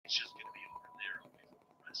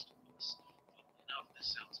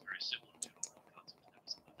this sounds very similar to the whole concept. There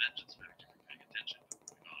was the vengeance factor for paying attention to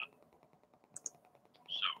what's going on.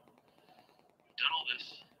 So we've done all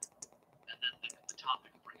this, and then the topic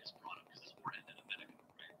is brought up, because this war ended a minute ago,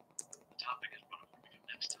 right? The topic is brought up for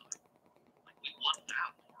next time. Like, we want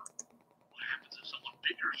that war. What happens if someone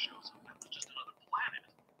bigger shows up? That's just another planet,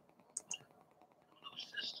 another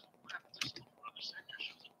system. What happens if someone from another sector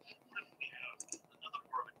shows up? What if we have another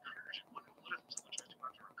war of incursion? What if someone tries to go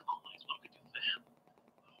after our colonies? What do we do then?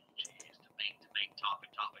 Oh, geez, debate, topic.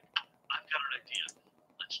 I've got an idea.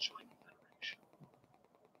 Let's join the Federation.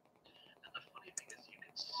 And the funny thing is, you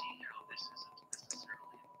can see how this isn't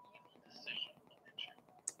necessarily an evil decision on issue,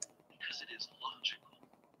 because it is logical.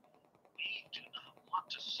 We do not want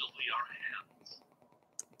to sully our hands,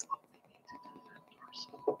 but we need to defend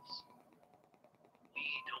ourselves. We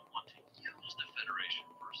don't want to use the Federation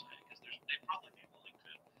per se, because they'd probably be willing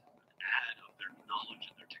to add of their knowledge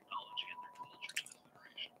and their technology and their culture to the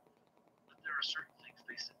Federation. But there are certain things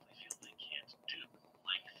they simply feel they can't do,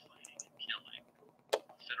 like fighting and killing. The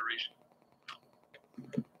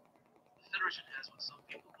Federation has what some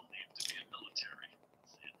people believe to be a military.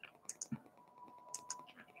 Let's say it that way. I'm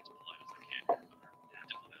trying to be as polite as I can here, but they're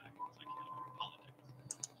diplomatic as I can about politics.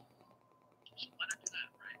 So let her do that,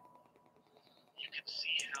 right? You can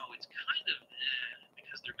see how it's kind of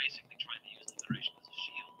because they're basically trying to use the Federation as a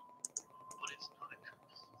shield, but it's not a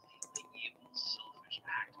completely evil, selfish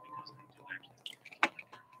act, because they do actually keep each other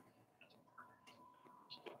as partners.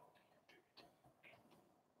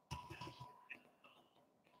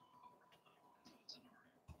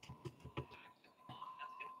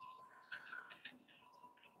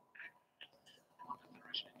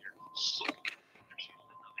 So there's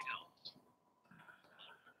usually nothing else.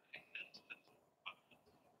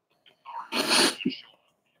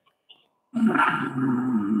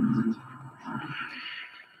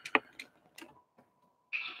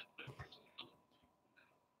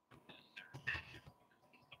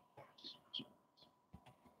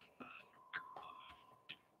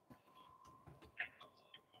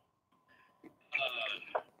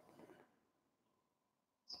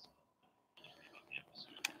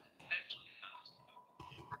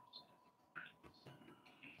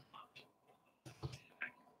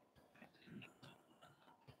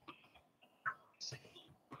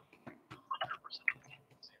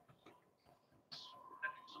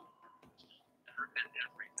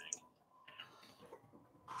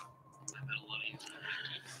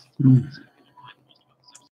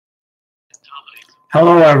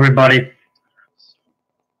 Hello, everybody.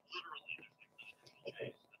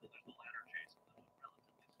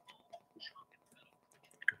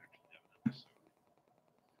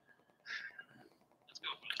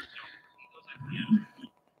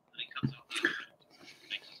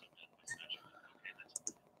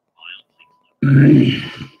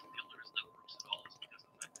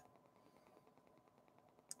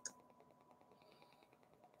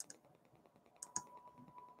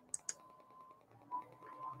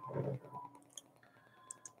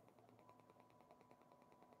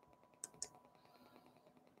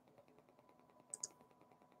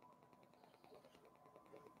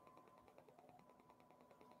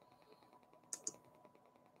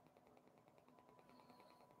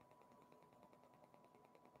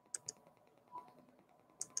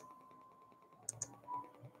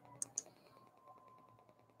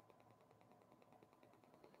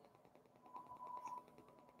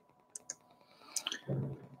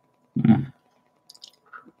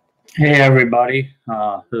 Hey, everybody.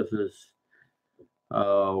 This is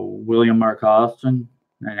William Mark Austin,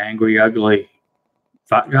 an angry, ugly,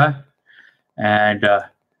 fat guy. And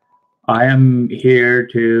I am here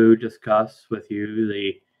to discuss with you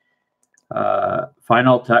the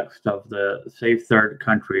final text of the Safe Third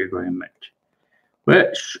Country Agreement,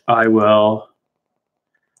 which I will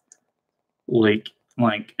link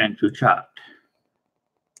into chat.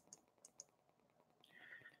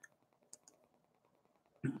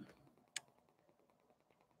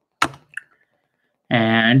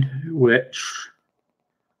 And which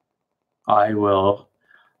I will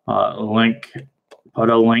put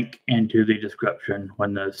a link into the description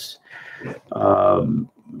when this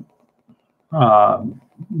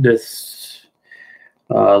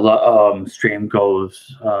stream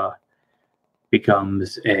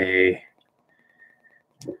becomes a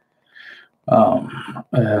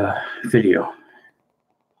video.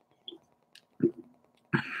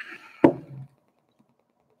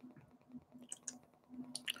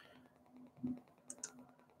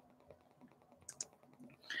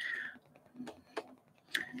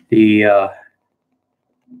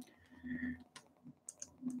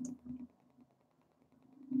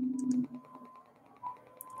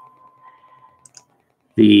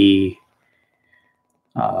 the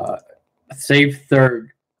Safe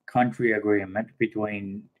Third Country Agreement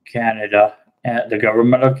between Canada and the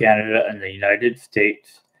Government of Canada and the United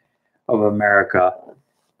States of America.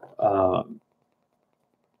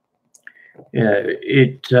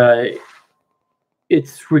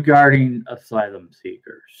 It's regarding asylum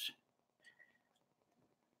seekers.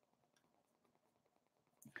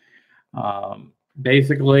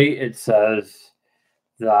 Basically, it says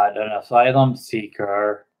that an asylum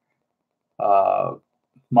seeker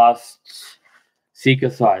must seek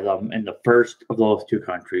asylum in the first of those two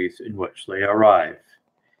countries in which they arrive.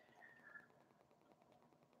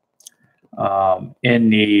 In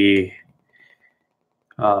the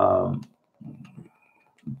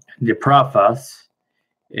preface,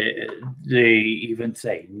 they even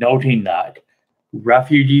say, noting that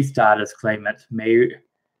refugee status claimants may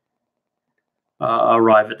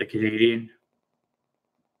arrive at the Canadian.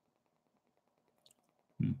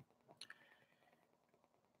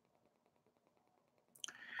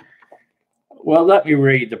 Well, let me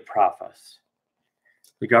read the preface.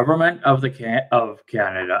 The government of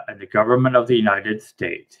Canada and the government of the United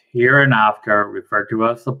States, hereinafter referred to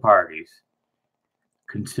as the parties,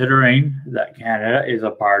 considering that Canada is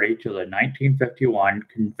a party to the 1951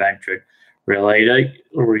 Convention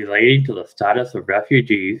relating to the status of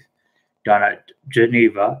refugees, done at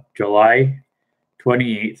Geneva, July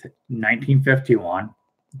 28, 1951,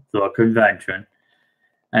 the Convention,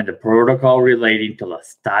 and the Protocol relating to the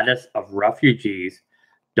status of refugees,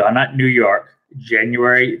 done at New York,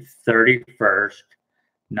 January 31st,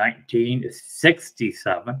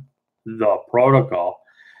 1967, the Protocol,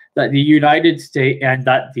 that the United States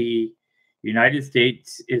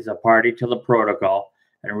is a party to the Protocol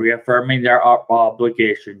and reaffirming their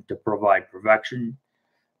obligation to provide protection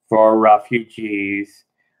for refugees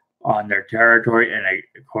on their territory in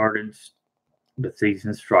accordance with these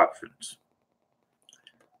instructions.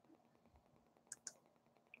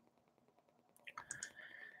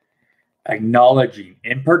 Acknowledging,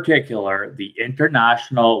 in particular, the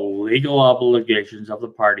international legal obligations of the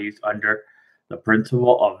parties under the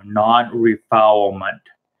principle of non-refoulement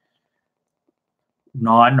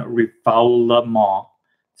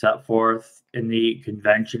set forth in the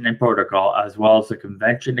Convention and Protocol, as well as the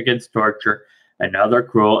Convention Against Torture and Other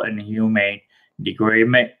Cruel, Inhumane,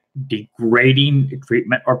 Degrading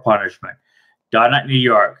Treatment or Punishment, done at New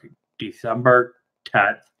York, December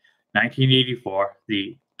 10th, 1984,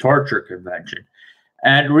 the Torture Convention,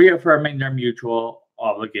 and reaffirming their mutual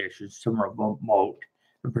obligations to promote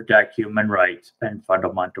and protect human rights and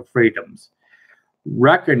fundamental freedoms,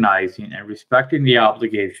 recognizing and respecting the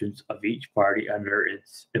obligations of each party under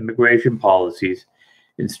its immigration policies,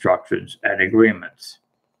 instructions, and agreements,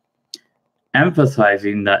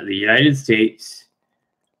 emphasizing that the United States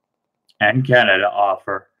and Canada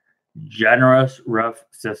offer generous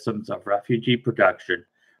systems of refugee protection,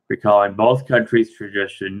 recalling both countries'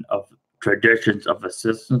 traditions of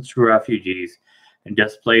assistance to refugees and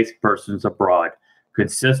displaced persons abroad,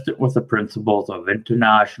 consistent with the principles of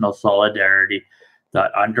international solidarity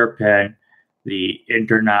that underpin the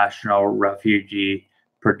international refugee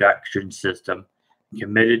protection system,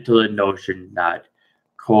 committed to the notion that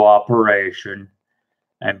cooperation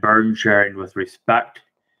and burden sharing with respect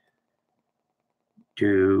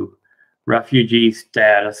to refugee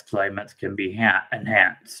status claimants can be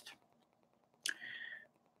enhanced.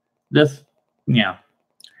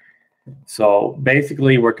 So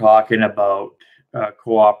basically we're talking about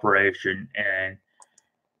cooperation and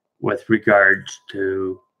with regards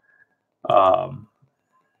to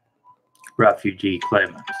refugee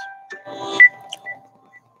claimants.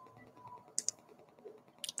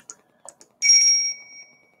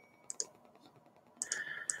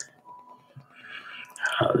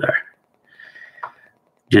 There.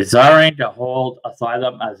 Desiring to hold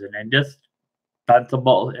asylum as an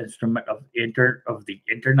indispensable instrument of the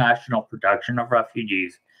international protection of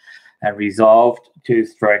refugees, and resolved to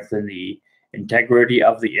strengthen the integrity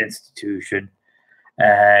of the institution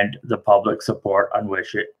and the public support on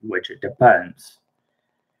which it depends.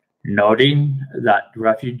 Noting that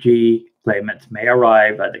refugee claimants may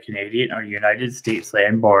arrive at the Canadian or United States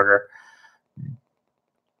land border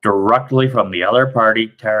directly from the other party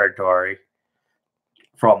territory,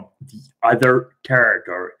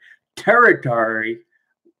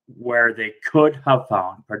 where they could have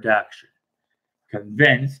found protection.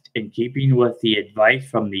 Convinced, in keeping with the advice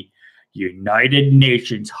from the United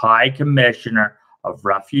Nations High Commissioner of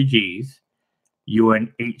Refugees,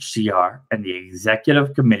 UNHCR, and the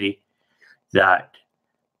Executive Committee, that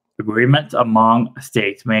agreements among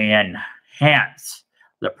states may enhance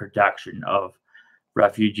the protection of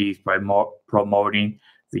refugees by promoting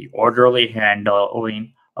the orderly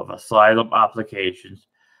handling of asylum applications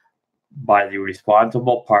by the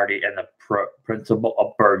responsible party and the principle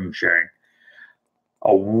of burden sharing.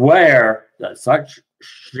 Aware that such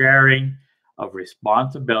sharing of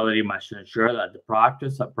responsibility must ensure that the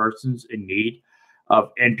practice of persons in need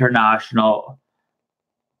of international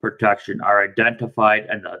protection are identified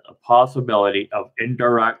and that the possibility of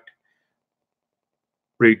indirect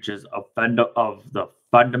breaches of the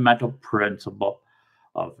fundamental principle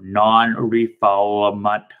of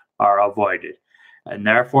non-refoulement are avoided, and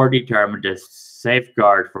therefore determined to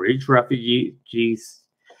safeguard for each refugee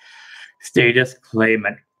status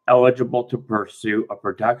claimant eligible to pursue a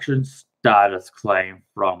protection status claim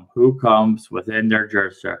from who comes within their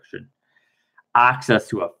jurisdiction access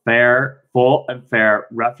to a full and fair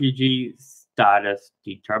refugee status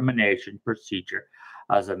determination procedure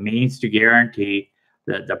as a means to guarantee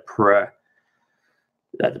that the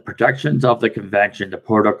protections of the convention, the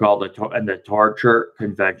protocol, and the torture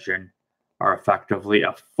convention are effectively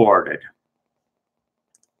afforded.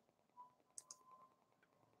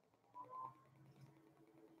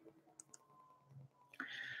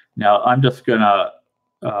 Now, I'm just going to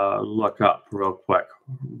look up real quick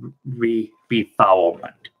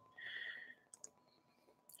refoulement.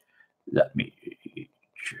 Let me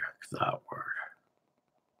check that word.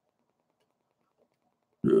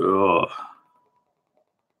 Ugh.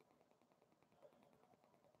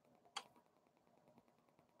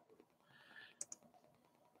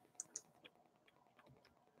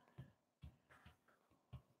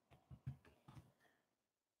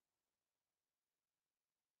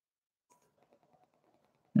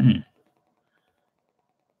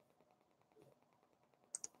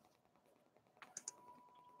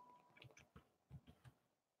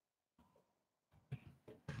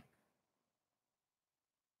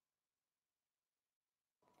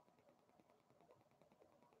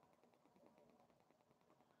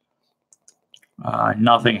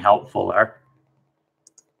 Nothing helpful there.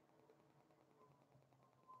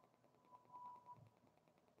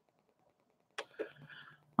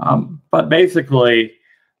 But basically,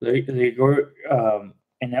 in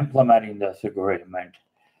implementing this agreement,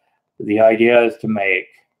 the idea is to make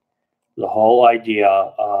the whole idea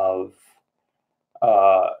of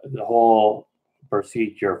the whole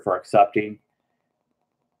procedure for accepting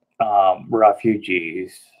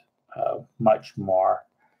refugees much more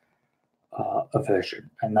efficient,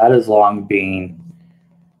 and that has long been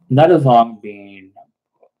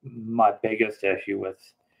my biggest issue with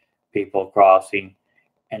people crossing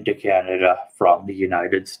into Canada from the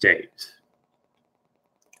United States.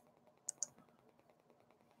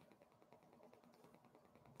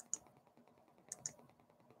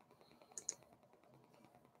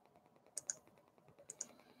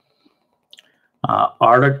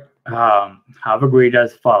 Have agreed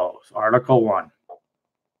as follows. Article 1.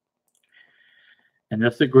 In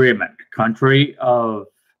this agreement, country of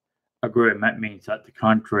agreement means that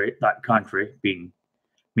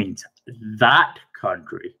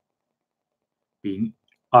being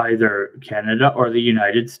either Canada or the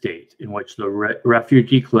United States, in which the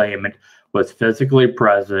refugee claimant was physically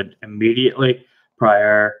present immediately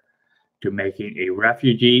prior to making a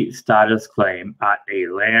refugee status claim at a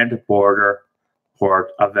land border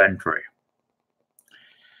port of entry.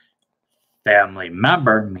 Family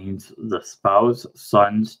member means the spouse,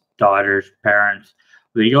 sons, daughters, parents,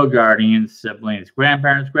 legal guardians, siblings,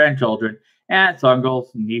 grandparents, grandchildren, aunts, uncles,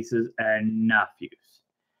 nieces, and nephews.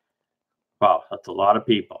 Wow, that's a lot of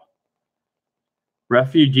people.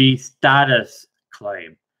 Refugee status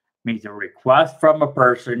claim means a request from a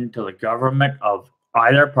person to the government of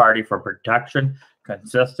either party for protection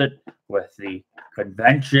consistent with the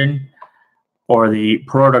convention or the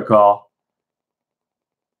protocol,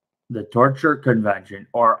 the torture convention,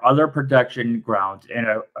 or other protection grounds in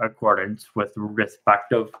accordance with the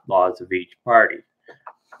respective laws of each party.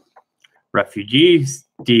 Refugee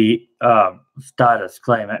status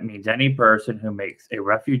claimant means any person who makes a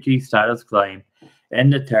refugee status claim in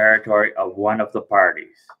the territory of one of the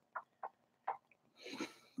parties.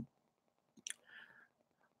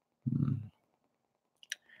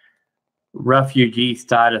 Refugee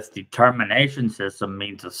status determination system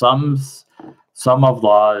means the sum of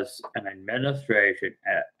laws and administration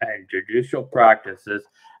and judicial practices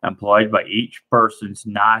employed by each person's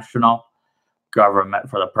national government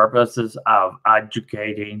for the purposes of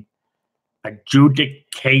adjudicating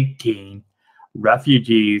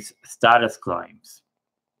refugees' status claims.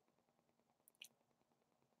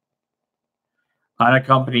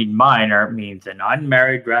 Unaccompanied minor means an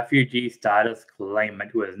unmarried refugee status claimant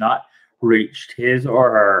who has not reached his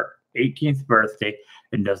or her 18th birthday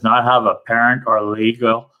and does not have a parent or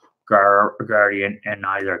legal guardian in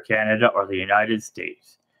either Canada or the United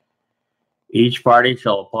States. Each party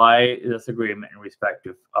shall apply this agreement in respect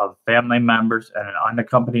of family members and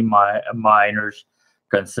unaccompanied minors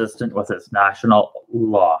consistent with its national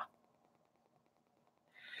law.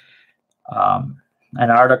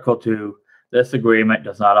 And Article 2, this agreement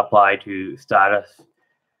does not apply to status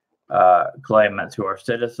claimants who are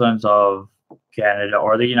citizens of Canada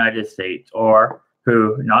or the United States, or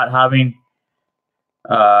who, not having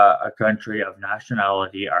a country of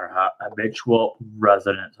nationality, are habitual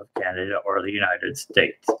residents of Canada or the United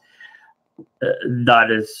States. That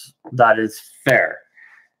is fair.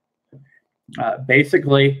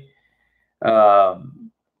 Basically,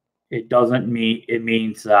 it doesn't mean, it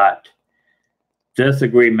means that this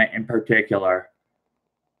agreement in particular,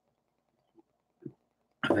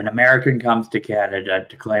 if an American comes to Canada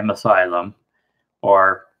to claim asylum,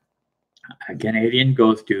 or a Canadian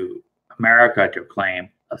goes to America to claim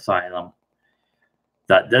asylum,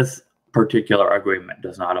 that this particular agreement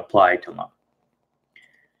does not apply to them.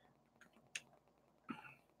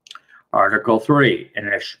 Article 3,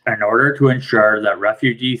 in order to ensure that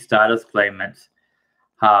refugee status claimants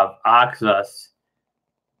have access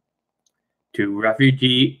to a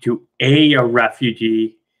refugee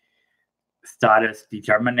status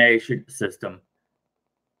determination system,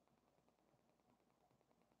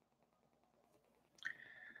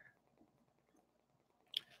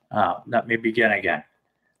 let me begin again.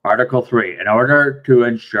 Article 3, in order to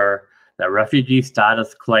ensure that refugee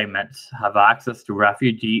status claimants have access to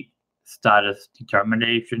refugee status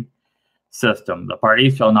determination system, the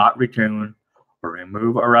parties shall not return or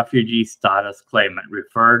remove a refugee status claimant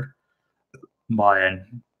referred by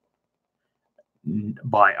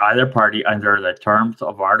either party under the terms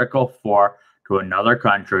of Article 4 to another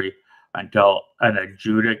country until an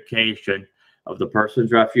adjudication of the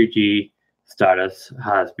person's refugee status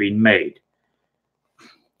has been made.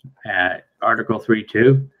 Article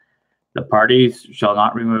 3.2, the parties shall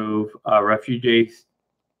not remove a refugee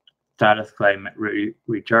status claimant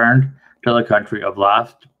returned to the country of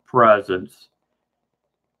last presence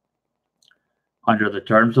under the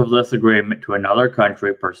terms of this agreement to another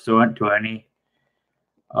country pursuant to any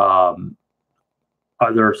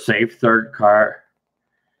other safe third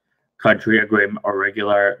country agreement or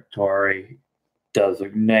regulatory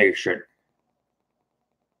designation.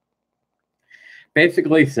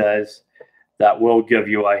 Basically says that we'll give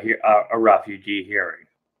you a refugee hearing.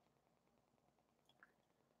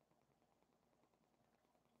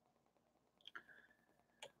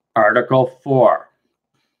 Article 4,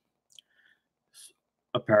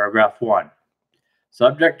 paragraph 1.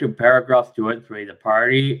 Subject to paragraphs 2 and 3, the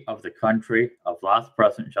party of the country of last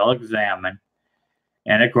presence shall examine,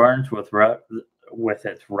 in accordance with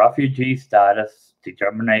its refugee status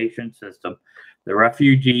determination system, the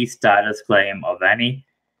refugee status claim of any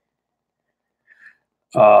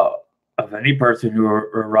person who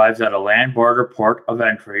arrives at a land, border, port of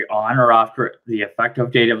entry on or after the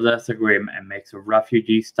effective date of this agreement and makes a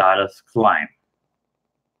refugee status claim.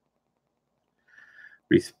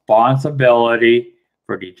 Responsibility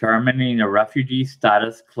for determining the refugee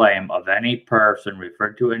status claim of any person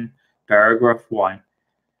referred to in paragraph 1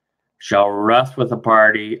 shall rest with the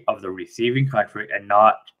party of the receiving country and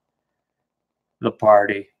not the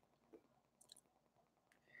party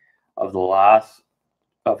of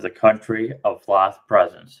the country of last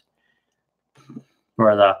presence.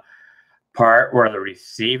 For the part where the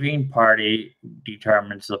receiving party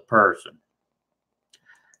determines the person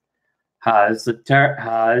has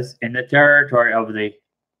in the territory of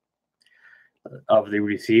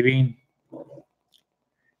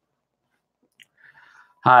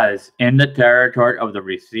the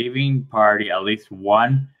receiving party at least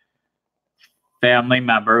one family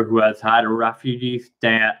member who has had a refugee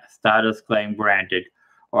status claim granted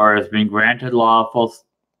or has been granted lawful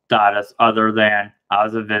status other than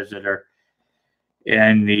as a visitor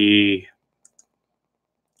in the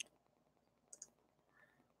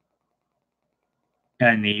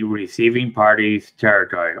receiving party's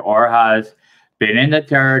territory, or has been in the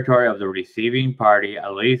territory of the receiving party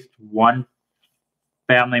at least one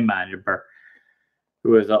family member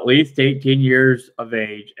who is at least 18 years of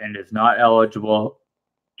age and is not eligible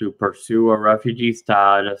to pursue a refugee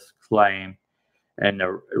status claim in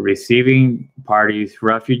the receiving party's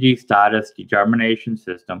refugee status determination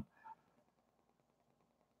system,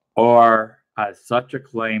 or has such a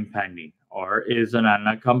claim pending, or is an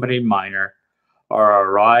unaccompanied minor, or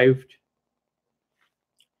arrived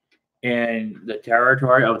in the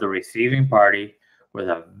territory of the receiving party with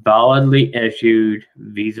a validly issued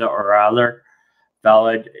visa or other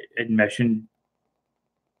valid admission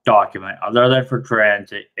document other than for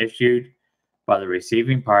transit issued by the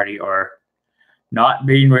receiving party, or not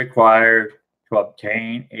being required to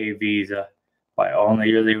obtain a visa by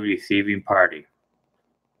only the receiving party.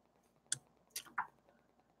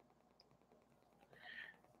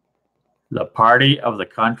 The party of the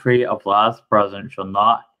country of last presence shall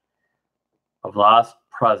not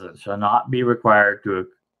be required to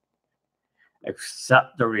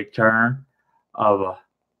accept the return of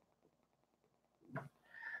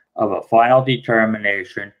a final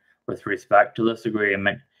determination with respect to this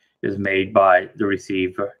agreement is made by the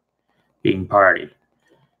receiving party.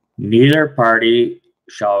 Neither party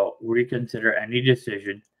shall reconsider any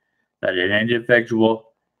decision that an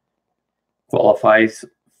individual qualifies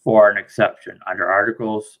for an exception under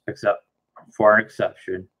Articles 4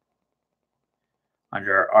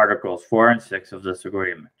 and 6 of this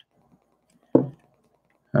agreement.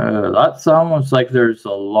 That sounds like there's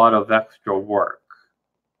a lot of extra work.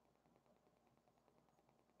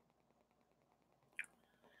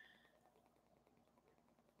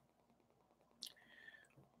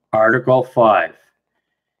 Article 5.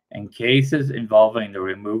 In cases involving the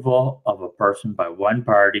removal of a person by one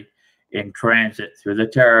party in transit through the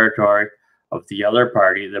territory of the other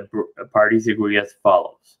party, the parties agree as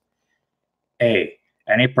follows. A.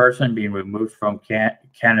 Any person being removed from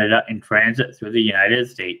Canada in transit through the United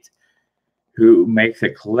States who makes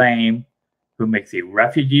a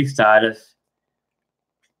refugee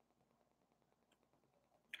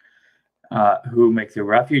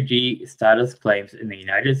status claims in the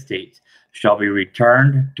United States shall be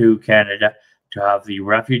returned to Canada to have the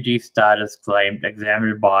refugee status claim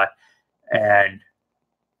examined by and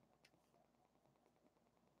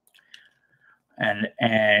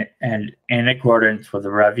in accordance with the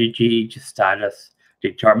refugee status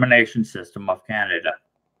determination system of Canada.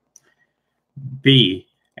 B.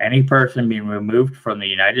 Any person being removed from the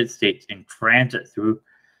United States in transit through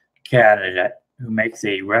Canada who makes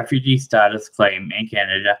a refugee status claim in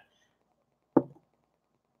Canada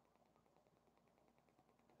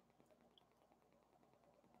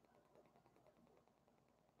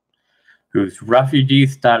whose refugee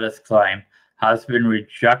status claim has been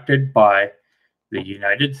rejected by the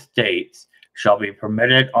United States shall be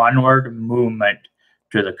permitted onward movement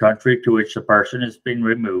to the country to which the person has been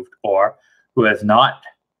removed, or who has not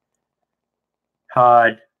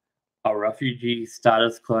had a refugee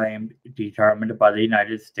status claim determined by the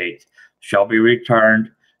United States shall be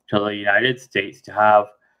returned to the United States to have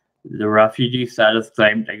the refugee status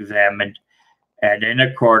claim examined and in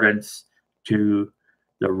accordance to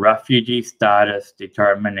the refugee status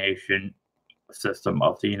determination system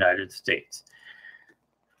of the United States.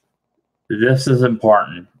 This is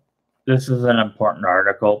important. This is an important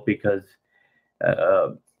article because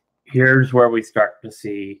here's where we start to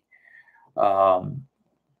see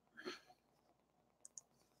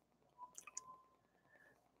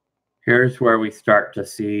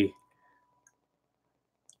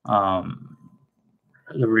the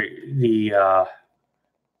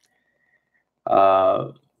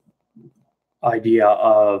idea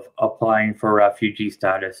of applying for refugee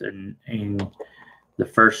status in the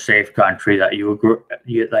first safe country that you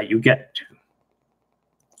get to.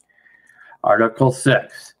 Article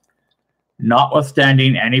 6.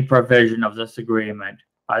 Notwithstanding any provision of this agreement,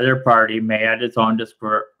 either party may at its own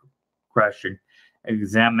discretion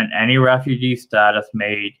examine any refugee status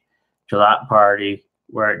made to that party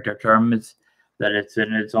where it determines that it's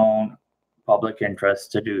in its own public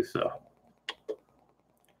interest to do so.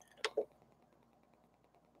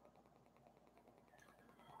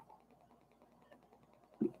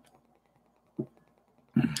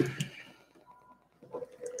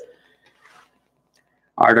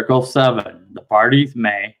 Article 7. The parties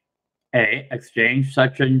may A. Exchange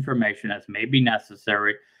such information as may be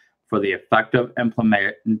necessary for the effective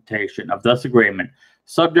implementation of this agreement,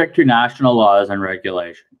 subject to national laws and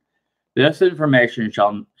regulation. This information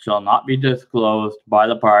shall not be disclosed by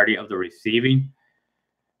the party of the receiving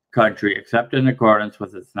country except in accordance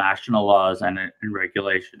with its national laws and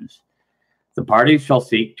regulations. The parties shall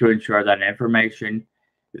seek to ensure that information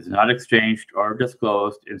is not exchanged or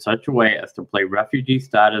disclosed in such a way as to place refugee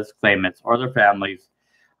status claimants or their families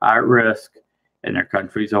at risk in their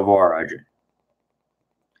countries of origin.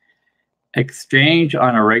 Exchange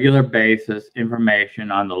on a regular basis information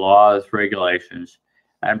on the laws, regulations,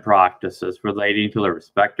 and practices relating to the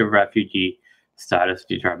respective refugee status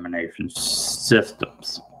determination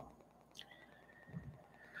systems.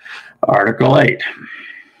 Article 8.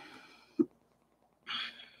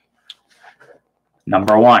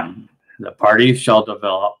 Number 1, the parties shall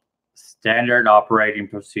develop standard operating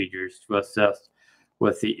procedures to assist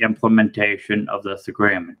with the implementation of this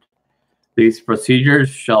agreement. These procedures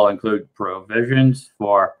shall include provisions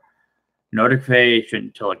for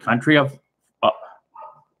notification to the country of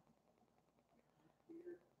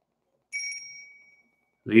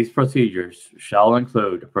These procedures shall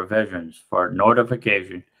include provisions for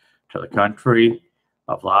notification to the country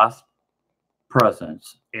of last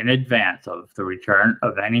presence in advance of the return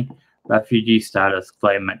of any refugee status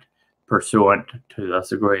claimant pursuant to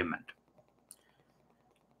this agreement.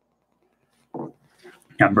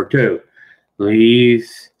 Number 2,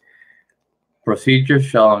 these procedures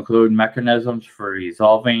shall include mechanisms for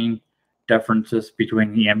resolving differences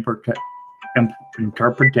between the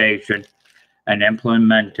interpretation and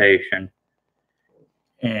implementation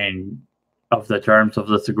of the terms of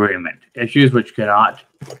this agreement. Issues which cannot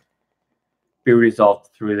be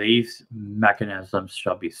resolved through these mechanisms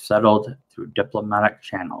shall be settled through diplomatic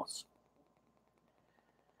channels.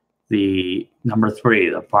 Number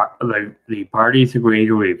 3, the parties agree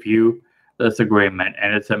to review this agreement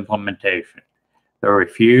and its implementation.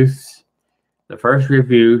 The first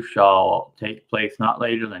review shall take place not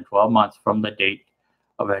later than 12 months from the date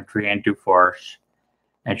of entry into force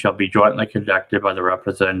and shall be jointly conducted by the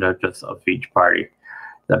representatives of each party.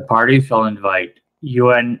 The parties shall invite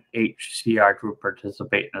UNHCR to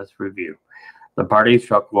participate in this review. The parties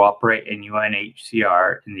shall cooperate in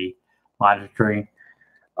UNHCR in the monitoring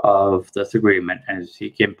of this agreement and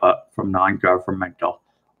seek input from non-governmental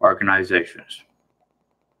organizations.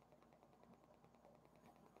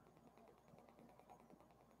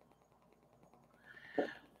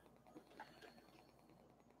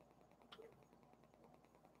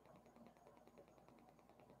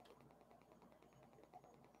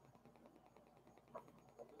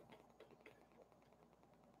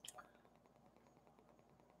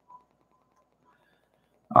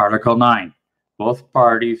 Article 9. Both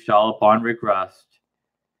parties shall, upon request,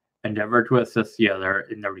 endeavor to assist the other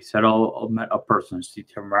in the resettlement of persons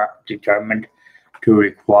determined to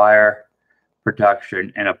require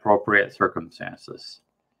protection in appropriate circumstances.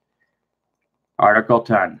 Article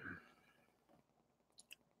 10.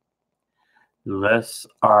 This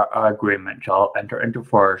agreement shall enter into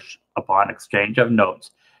force upon exchange of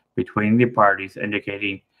notes between the parties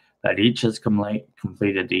indicating that each has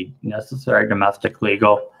completed the necessary domestic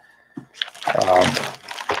legal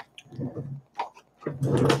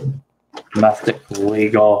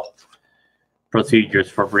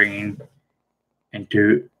procedures for bringing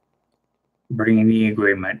the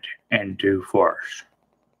agreement into force.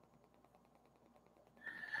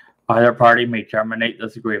 Either party may terminate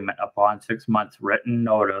this agreement upon 6 months written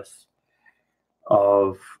notice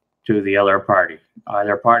to the other party.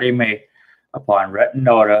 Either party may, upon written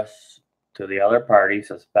notice to the other party,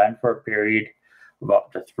 suspend for a period of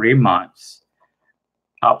up to 3 months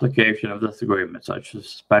application of this agreement. Such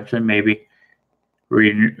suspension may be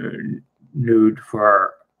renewed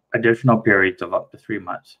for additional periods of up to 3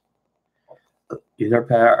 months. Either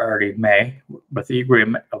party may, with the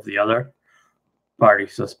agreement of the other party,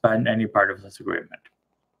 suspend any part of this agreement.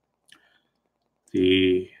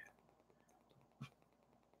 The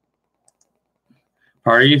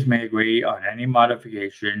parties may agree on any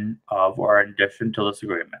modification of or addition to this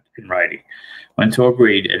agreement in writing. When so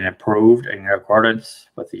agreed and approved in accordance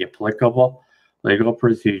with the applicable legal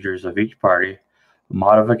procedures of each party, a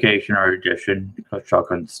modification or addition shall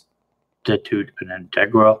constitute an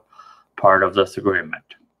integral part of this agreement.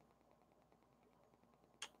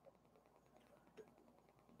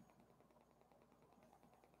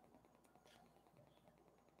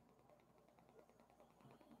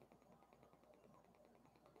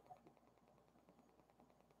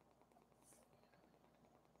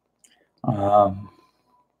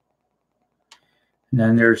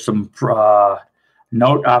 Then there's some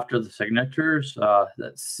note after the signatures.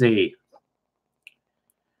 Let's see.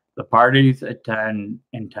 The parties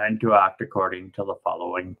intend to act according to the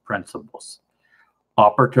following principles.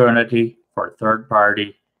 Opportunity for third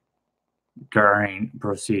party during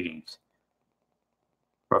proceedings.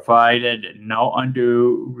 Provided no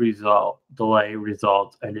undue delay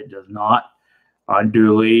results and it does not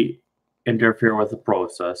unduly interfere with the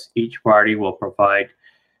process, each party will provide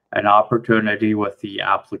an opportunity with the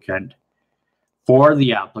applicant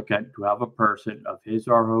to have a person of his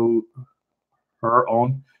or her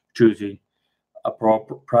own choosing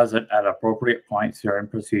present at appropriate points during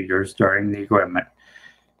procedures during the agreement.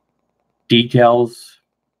 Details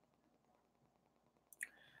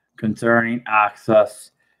concerning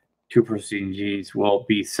access to proceedings will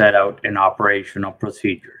be set out in operational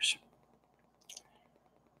procedures.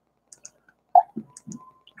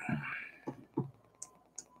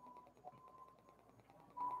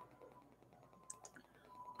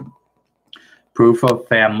 proof of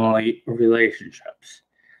family relationships.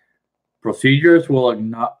 Procedures will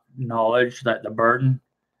acknowledge that the burden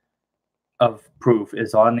of proof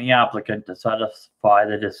is on the applicant to satisfy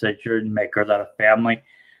the decision maker that a family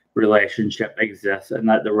relationship exists and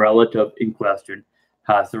that the relative in question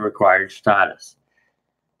has the required status.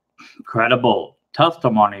 Credible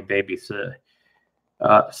testimony may be sufficient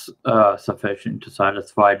to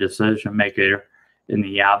satisfy decision maker in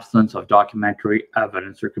the absence of documentary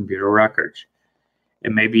evidence or computer records.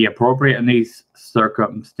 It may be appropriate in these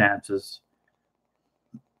circumstances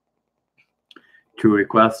to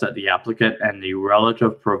request that the applicant and the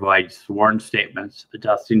relative provide sworn statements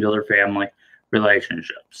attesting to their family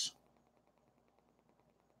relationships.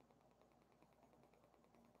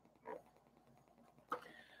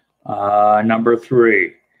 Number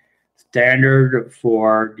 3, standard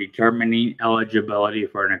for determining eligibility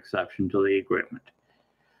for an exception to the agreement.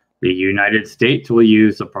 The United States will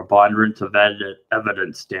use the preponderance of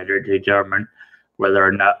evidence standard to determine whether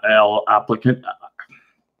an applicant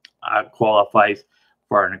qualifies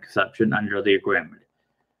for an exception under the agreement.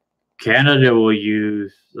 Canada will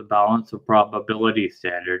use the balance of probability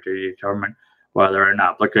standard to determine whether an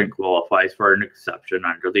applicant qualifies for an exception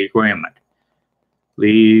under the agreement.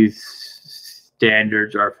 These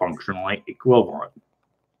standards are functionally equivalent.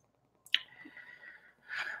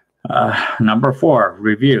 Number 4,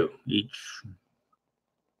 review. Each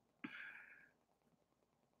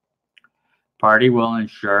party will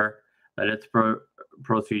ensure that its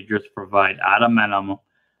procedures provide at a minimum,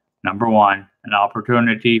 number 1, an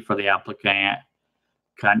opportunity for the applicant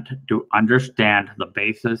to understand the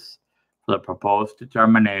basis for the proposed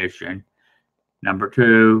determination. Number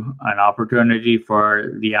 2, an opportunity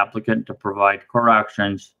for the applicant to provide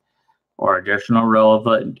corrections or additional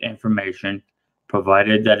relevant information,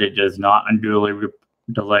 provided that it does not unduly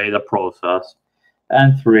delay the process.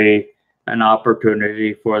 And 3, an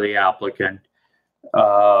opportunity for the applicant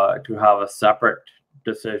to have a separate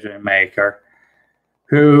decision maker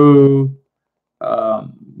who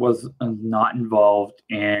was not involved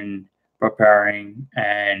in preparing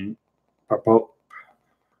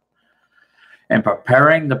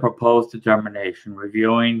the proposed determination,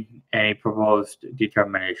 reviewing any proposed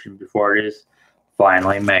determination before it is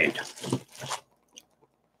finally made.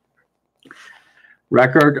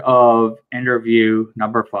 Record of interview.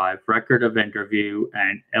 Number 5, record of interview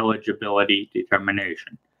and eligibility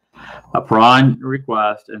determination. Upon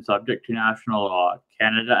request and subject to national law,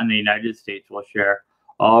 Canada and the United States will share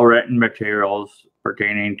all written materials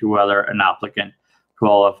pertaining to whether an applicant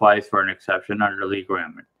qualifies for an exception under the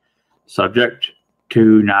agreement. Subject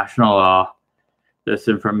to national law, this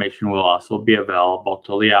information will also be available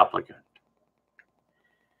to the applicant.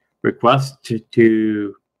 Request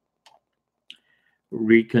to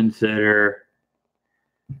reconsider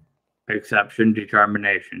exception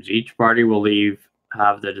determinations. Each party will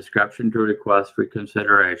have the discretion to request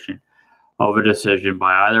reconsideration of a decision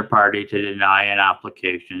by either party to deny an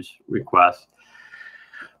application's request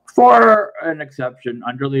for an exception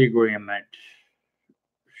under the agreement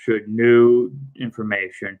should new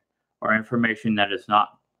information or information that is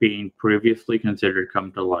not being previously considered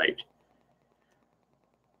come to light.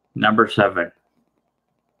 Number 7,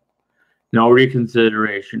 no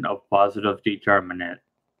reconsideration of positive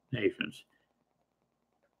determinations.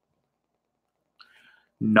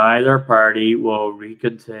 Neither party will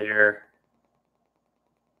reconsider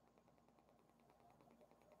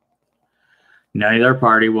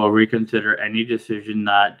any decision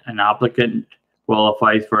that an applicant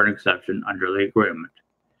qualifies for an exception under the agreement.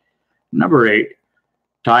 Number 8,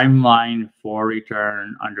 timeline for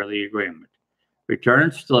return under the agreement.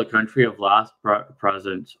 Returns to the country of last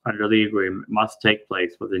presence under the agreement must take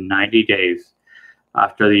place within 90 days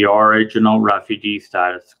after the original refugee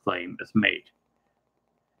status claim is made.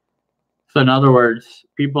 So in other words,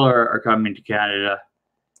 people are coming to Canada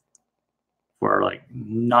for like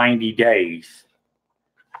 90 days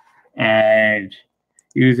and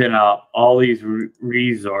using up all these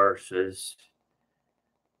resources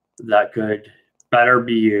that could better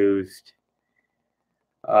be used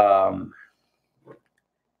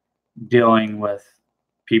dealing with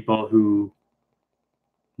people who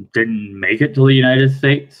didn't make it to the United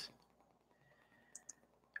States.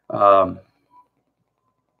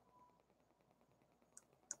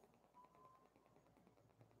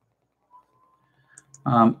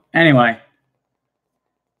 Anyway,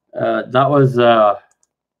 that was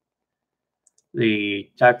the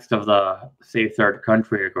text of the Safe Third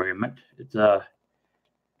Country Agreement. It's a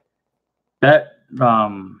bit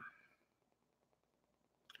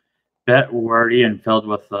wordy and filled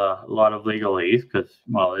with a lot of legalese because,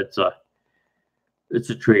 well, it's a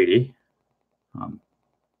treaty.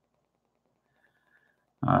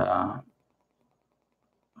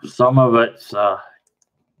 Some of it's a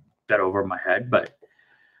bit over my head, but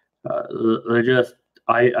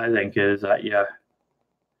I think is that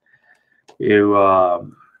you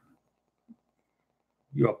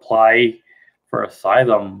apply for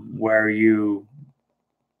asylum where you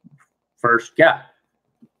first get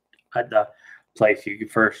at the place you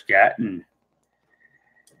first get, and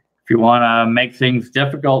if you want to make things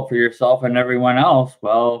difficult for yourself and everyone else,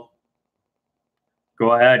 well,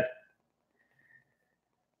 go ahead.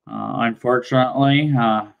 Unfortunately,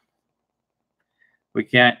 we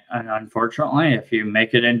can't. Unfortunately, if you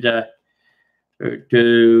make it into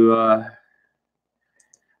the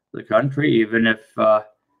country, even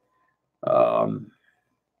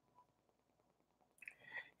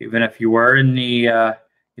if you were in the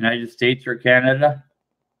United States or Canada,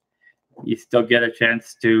 you still get a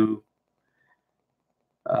chance to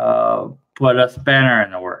put a spanner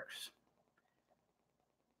in the works.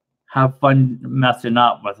 Have fun messing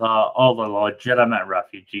up with all the legitimate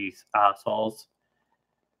refugees, assholes.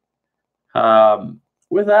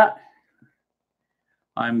 With that,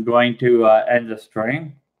 I'm going to end the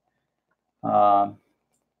stream. I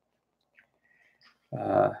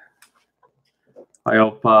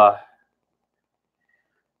hope I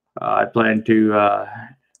plan to.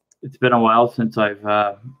 It's been a while since I've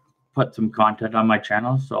put some content on my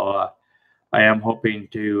channel, so I am hoping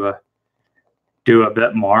to do a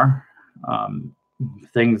bit more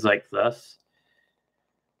things like this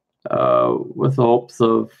with the hopes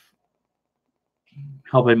of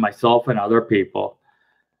helping myself and other people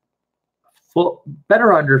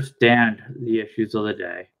better understand the issues of the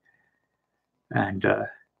day. And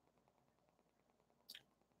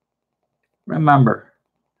remember,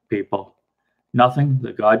 people, nothing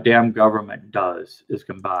the goddamn government does is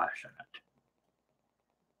compassionate.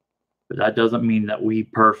 But that doesn't mean that we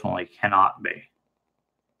personally cannot be.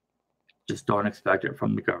 Just don't expect it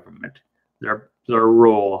from the government. Their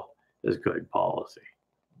role is good policy.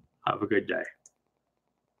 Have a good day.